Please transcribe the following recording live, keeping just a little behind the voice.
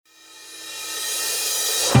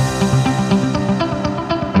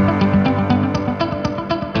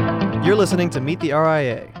You're listening to Meet the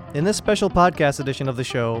RIA. In this special podcast edition of the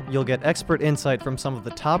show, you'll get expert insight from some of the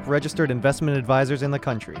top registered investment advisors in the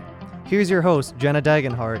country. Here's your host, Jenna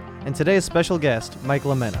Dagenhart, and today's special guest, Mike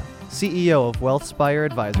Lamena, CEO of WealthSpire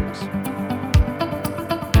Advisors.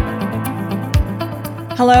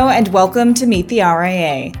 Hello and welcome to Meet the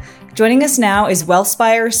RIA. Joining us now is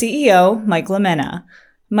WealthSpire CEO, Mike Lamena.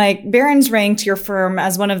 Mike, Barron's ranked your firm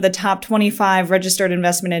as one of the top 25 registered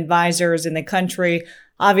investment advisors in the country.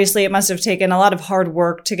 Obviously, it must have taken a lot of hard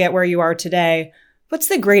work to get where you are today. What's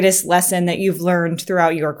the greatest lesson that you've learned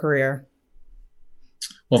throughout your career?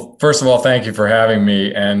 Well, first of all, thank you for having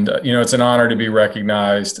me. And, it's an honor to be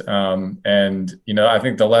recognized. I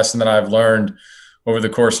think the lesson that I've learned over the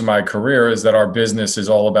course of my career is that our business is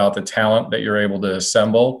all about the talent that you're able to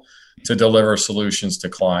assemble to deliver solutions to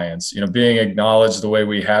clients. Being acknowledged the way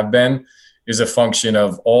we have been is a function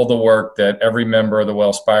of all the work that every member of the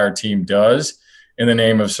WealthSpire team does in the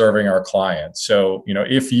name of serving our clients. So,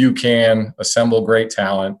 if you can assemble great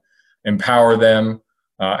talent, empower them,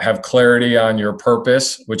 have clarity on your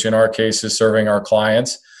purpose, which in our case is serving our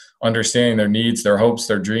clients, understanding their needs, their hopes,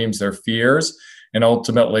 their dreams, their fears, and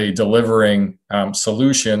ultimately delivering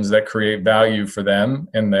solutions that create value for them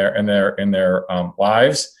in their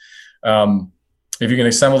lives. If you can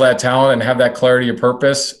assemble that talent and have that clarity of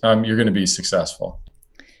purpose, you're going to be successful.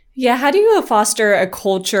 Yeah. How do you foster a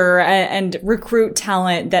culture and recruit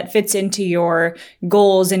talent that fits into your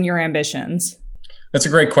goals and your ambitions? That's a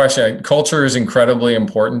great question. Culture is incredibly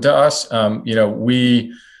important to us.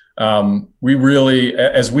 We really,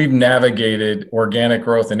 as we've navigated organic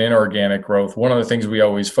growth and inorganic growth, one of the things we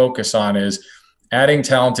always focus on is adding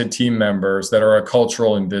talented team members that are a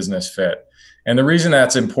cultural and business fit. And the reason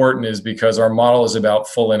that's important is because our model is about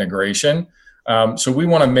full integration. So we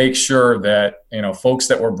want to make sure that, folks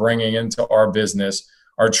that we're bringing into our business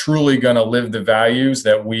are truly going to live the values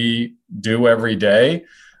that we do every day.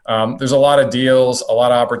 There's a lot of deals, a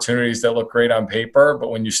lot of opportunities that look great on paper, but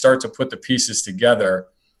when you start to put the pieces together,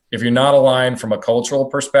 if you're not aligned from a cultural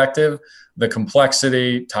perspective, the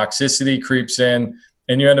complexity, toxicity creeps in,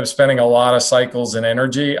 and you end up spending a lot of cycles and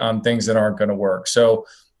energy on things that aren't going to work. So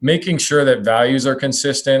making sure that values are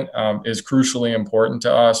consistent is crucially important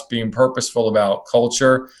to us, being purposeful about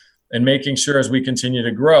culture, and making sure as we continue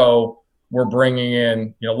to grow, we're bringing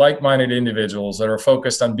in like-minded individuals that are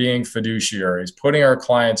focused on being fiduciaries, putting our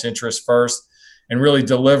clients' interests first, and really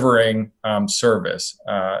delivering service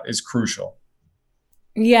is crucial.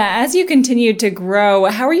 Yeah, as you continue to grow,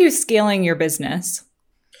 how are you scaling your business?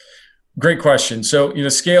 Great question. So,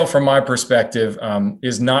 scale from my perspective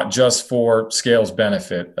is not just for scale's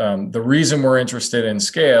benefit. The reason we're interested in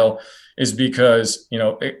scale is because,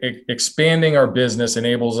 expanding our business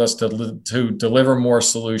enables us to deliver more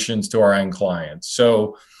solutions to our end clients.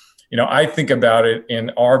 So, I think about it in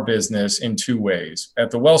our business in two ways.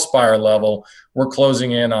 At the WealthSpire level, we're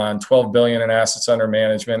closing in on $12 billion in assets under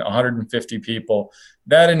management, 150 people.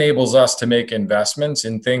 That enables us to make investments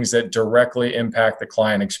in things that directly impact the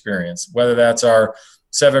client experience, whether that's our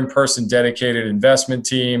 7-person dedicated investment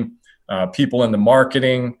team, people in the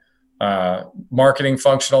marketing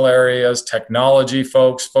functional areas, technology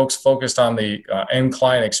folks focused on the end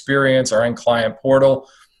client experience, our end client portal.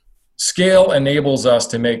 Scale enables us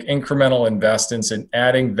to make incremental investments in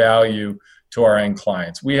adding value to our end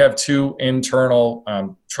clients. We have 2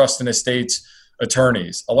 internal trust and estates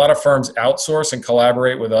attorneys. A lot of firms outsource and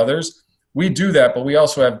collaborate with others. We do that, but we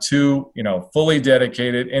also have 2, fully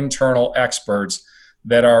dedicated internal experts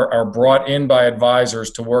that are brought in by advisors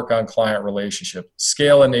to work on client relationships.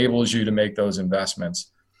 Scale enables you to make those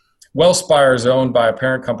investments. WealthSpire is owned by a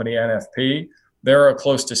parent company, NFP. They're a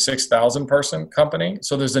close to 6,000 person company.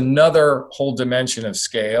 So there's another whole dimension of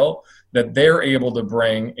scale that they're able to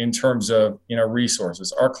bring in terms of,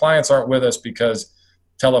 resources. Our clients aren't with us because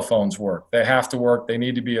telephones work. They have to work. They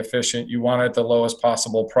need to be efficient. You want it at the lowest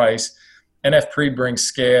possible price. NFP brings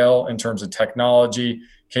scale in terms of technology,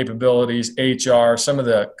 capabilities, HR, some of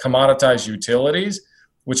the commoditized utilities,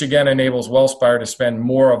 which again enables WealthSpire to spend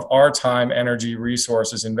more of our time, energy,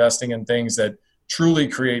 resources investing in things that truly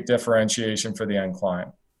create differentiation for the end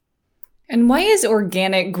client. And why is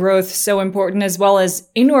organic growth so important as well as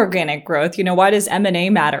inorganic growth? Why does M&A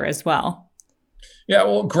matter as well? Yeah,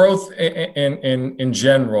 well, growth in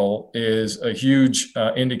general is a huge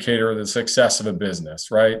indicator of the success of a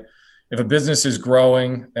business, right? If a business is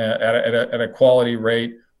growing at a quality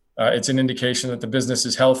rate, it's an indication that the business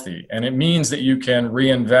is healthy. And it means that you can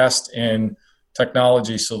reinvest in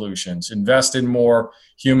technology solutions, invest in more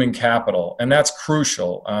human capital. And that's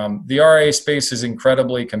crucial. The RIA space is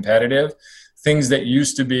incredibly competitive. Things that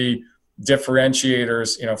used to be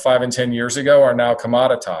differentiators, 5 and 10 years ago are now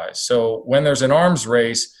commoditized. So when there's an arms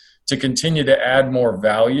race to continue to add more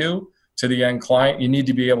value to the end client, you need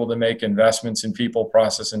to be able to make investments in people,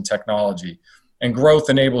 process, and technology. And growth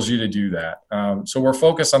enables you to do that. So we're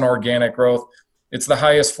focused on organic growth. It's the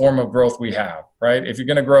highest form of growth we have, right? If you're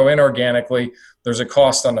going to grow inorganically, there's a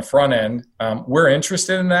cost on the front end. We're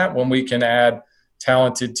interested in that when we can add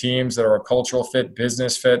talented teams that are a cultural fit,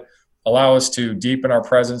 business fit, allow us to deepen our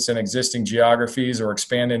presence in existing geographies or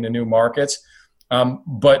expand into new markets.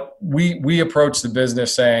 But we approach the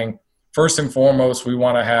business saying, first and foremost, we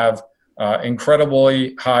want to have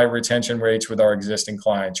incredibly high retention rates with our existing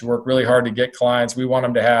clients. You work really hard to get clients. We want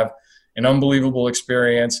them to have an unbelievable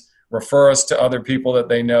experience, refer us to other people that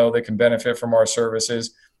they know that can benefit from our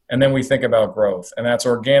services. And then we think about growth, and that's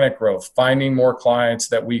organic growth, finding more clients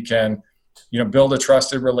that we can, build a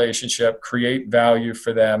trusted relationship, create value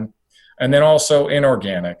for them. And then also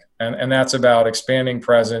inorganic. And that's about expanding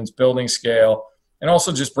presence, building scale, and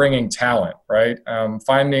also just bringing talent, right?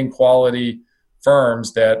 Finding quality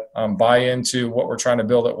firms that buy into what we're trying to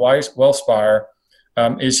build at Wellspire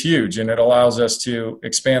is huge. And it allows us to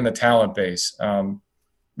expand the talent base,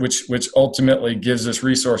 which ultimately gives us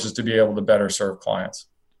resources to be able to better serve clients.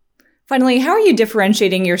 Finally, how are you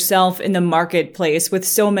differentiating yourself in the marketplace with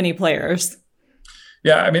so many players?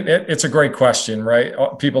 Yeah, I mean, it's a great question, right?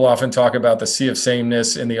 People often talk about the sea of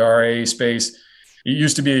sameness in the RIA space. It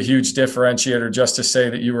used to be a huge differentiator just to say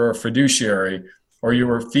that you were a fiduciary or you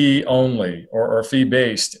were fee only or fee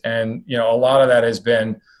based. And, a lot of that has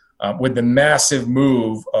been with the massive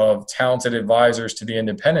move of talented advisors to the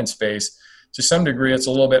independent space. To some degree, it's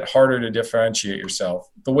a little bit harder to differentiate yourself.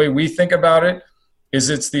 The way we think about it is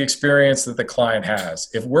it's the experience that the client has.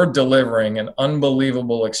 If we're delivering an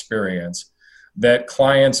unbelievable experience that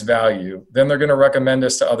clients value, then they're going to recommend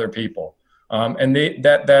us to other people. And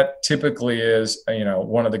that typically is,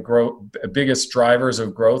 one of the biggest drivers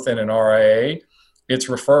of growth in an RIA. It's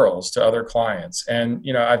referrals to other clients. And,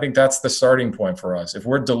 I think that's the starting point for us. If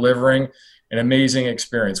we're delivering an amazing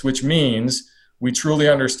experience, which means we truly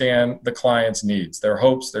understand the client's needs, their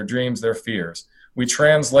hopes, their dreams, their fears. We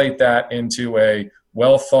translate that into a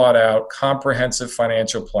well thought out, comprehensive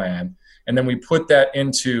financial plan. And then we put that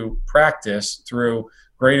into practice through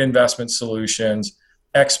great investment solutions,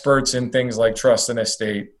 experts in things like trust and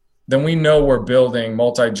estate. Then we know we're building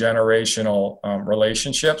multi-generational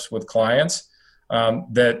relationships with clients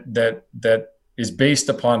that is based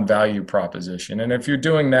upon value proposition. And if you're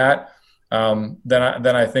doing that,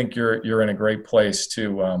 then I think you're in a great place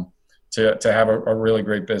to have a really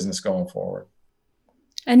great business going forward.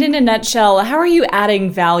 And in a nutshell, how are you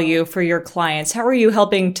adding value for your clients? How are you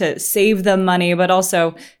helping to save them money, but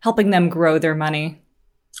also helping them grow their money?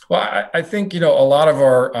 Well, I think, a lot of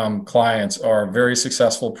our clients are very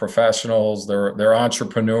successful professionals. They're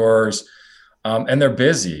entrepreneurs, and they're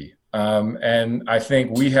busy. And I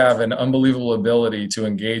think we have an unbelievable ability to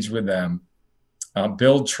engage with them,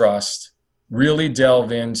 build trust, really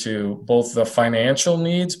delve into both the financial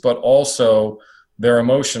needs, but also their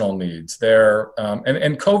emotional needs.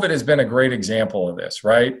 And COVID has been a great example of this,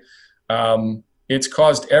 right? It's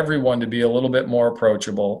caused everyone to be a little bit more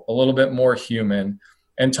approachable, a little bit more human,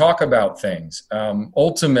 and talk about things.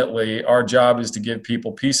 Ultimately, our job is to give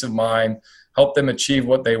people peace of mind, help them achieve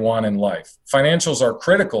what they want in life. Financials are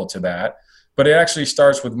critical to that, but it actually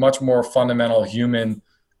starts with much more fundamental human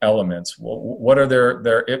elements. What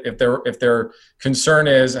are if their concern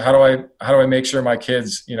is how do I make sure my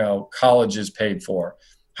kids college is paid for?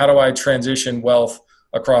 How do I transition wealth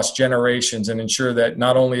across generations and ensure that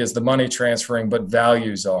not only is the money transferring but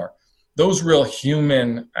values are? Those real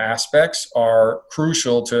human aspects are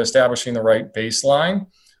crucial to establishing the right baseline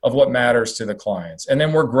of what matters to the clients. And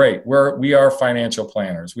then we're great. We are financial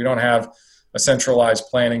planners. We don't have a centralized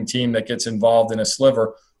planning team that gets involved in a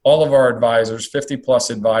sliver. All of our advisors, 50 plus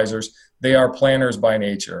advisors, they are planners by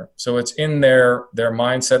nature. So it's in their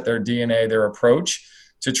mindset, their DNA, their approach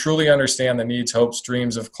to truly understand the needs, hopes,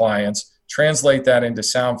 dreams of clients, translate that into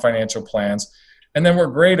sound financial plans. And then we're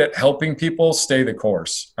great at helping people stay the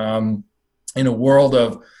course. In a world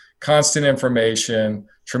of constant information,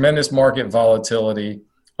 tremendous market volatility,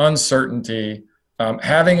 uncertainty,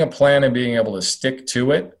 having a plan and being able to stick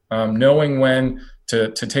to it, knowing when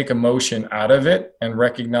to take emotion out of it and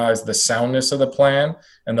recognize the soundness of the plan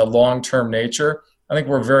and the long-term nature. I think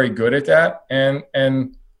we're very good at that.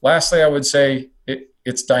 And lastly, I would say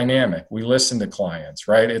it's dynamic. We listen to clients,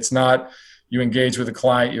 right? It's not you engage with a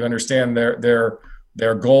client, you understand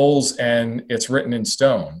their goals, and it's written in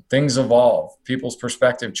stone. Things evolve. People's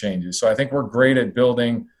perspective changes. So I think we're great at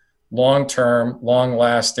building long-term,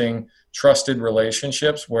 long-lasting, trusted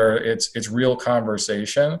relationships where it's real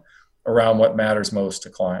conversation around what matters most to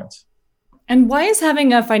clients. And why is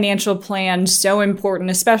having a financial plan so important,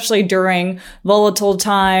 especially during volatile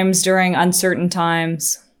times, during uncertain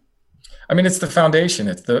times? I mean, it's the foundation.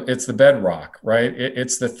 It's the bedrock, right?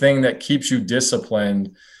 It's the thing that keeps you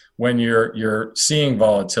disciplined when you're seeing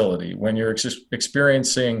volatility, when you're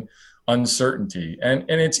experiencing uncertainty. And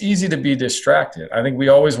it's easy to be distracted. I think we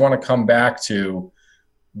always want to come back to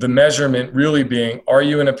the measurement really being, are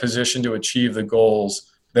you in a position to achieve the goals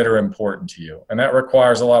that are important to you? And that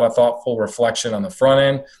requires a lot of thoughtful reflection on the front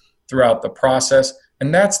end throughout the process.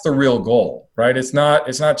 And that's the real goal, right? It's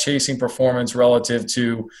not chasing performance relative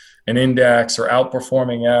to an index or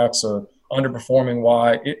outperforming X or underperforming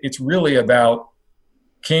Y. It's really about,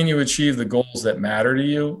 can you achieve the goals that matter to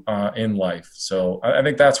you in life? So I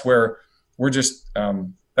think that's where we're just,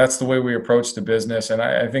 that's the way we approach the business. And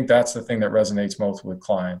I think that's the thing that resonates most with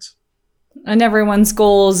clients. And everyone's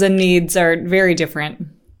goals and needs are very different.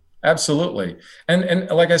 Absolutely. And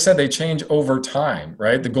like I said, they change over time,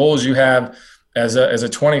 right? The goals you have as a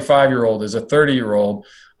 25-year-old, as a 30-year-old,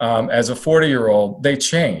 as a 40-year-old, they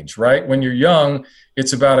change, right? When you're young,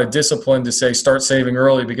 it's about a discipline to say, start saving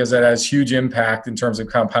early because that has huge impact in terms of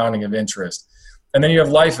compounding of interest. And then you have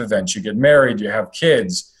life events. You get married, you have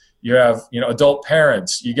kids, you have, adult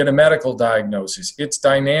parents, you get a medical diagnosis. It's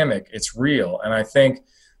dynamic, it's real. And I think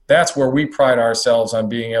that's where we pride ourselves on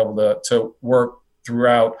being able to work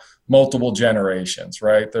throughout multiple generations,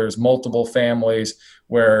 right? There's multiple families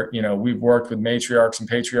where, we've worked with matriarchs and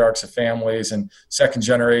patriarchs of families and second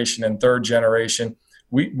generation and third generation.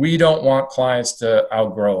 We don't want clients to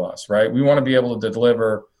outgrow us, right? We want to be able to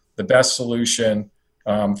deliver the best solution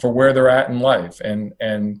for where they're at in life.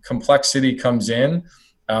 And complexity comes in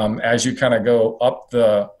as you kind of go up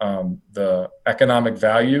the economic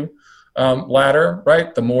value ladder,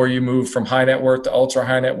 right? The more you move from high net worth to ultra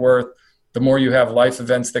high net worth, the more you have life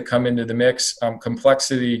events that come into the mix,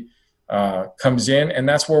 complexity comes in. And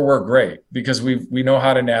that's where we're great because we know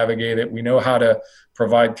how to navigate it. We know how to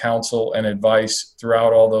provide counsel and advice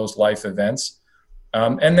throughout all those life events.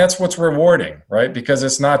 And that's what's rewarding, right? Because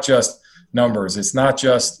it's not just numbers. It's not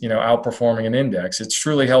just, outperforming an index. It's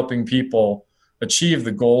truly helping people achieve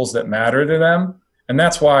the goals that matter to them. And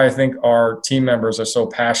that's why I think our team members are so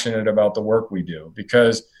passionate about the work we do,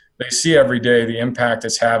 because they see every day the impact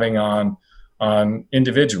it's having on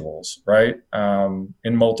individuals, right?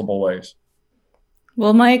 In multiple ways.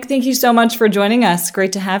 Well, Mike, thank you so much for joining us.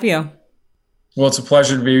 Great to have you. Well, it's a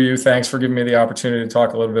pleasure to be with you. Thanks for giving me the opportunity to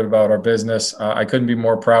talk a little bit about our business. I couldn't be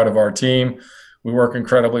more proud of our team. We work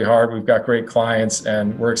incredibly hard. We've got great clients,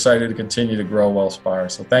 and we're excited to continue to grow WellSpire.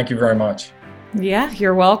 So thank you very much. Yeah,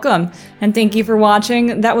 you're welcome. And thank you for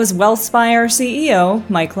watching. That was WellSpire CEO,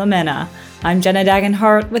 Mike Lamena. I'm Jenna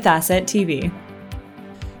Dagenhart with Asset TV.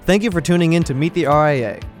 Thank you for tuning in to Meet the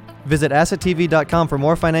RIA. Visit assettv.com for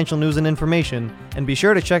more financial news and information, and be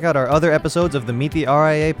sure to check out our other episodes of the Meet the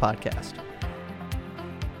RIA podcast.